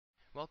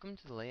Welcome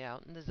to the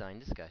Layout and Design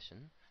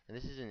discussion. And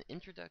this is an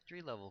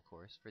introductory level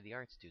course for the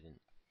art student.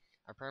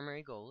 Our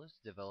primary goal is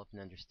to develop an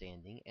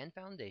understanding and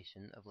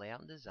foundation of layout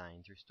and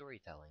design through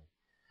storytelling.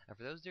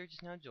 For those that are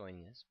just now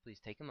joining us, please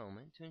take a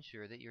moment to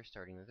ensure that you're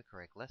starting with the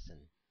correct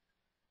lesson.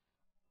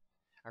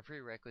 Our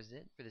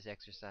prerequisite for this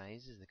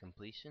exercise is the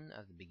completion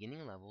of the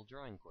beginning level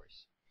drawing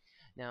course.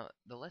 Now,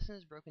 the lesson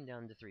is broken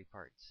down into three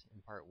parts.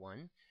 In part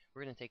 1,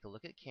 we're going to take a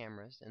look at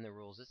cameras and the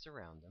rules that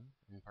surround them.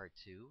 In part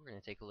 2, we're going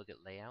to take a look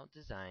at layout,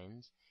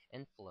 designs,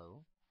 and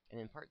flow. And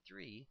in part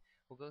 3,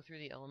 we'll go through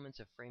the elements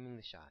of framing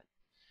the shot.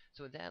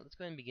 So with that, let's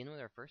go ahead and begin with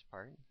our first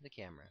part, the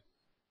camera.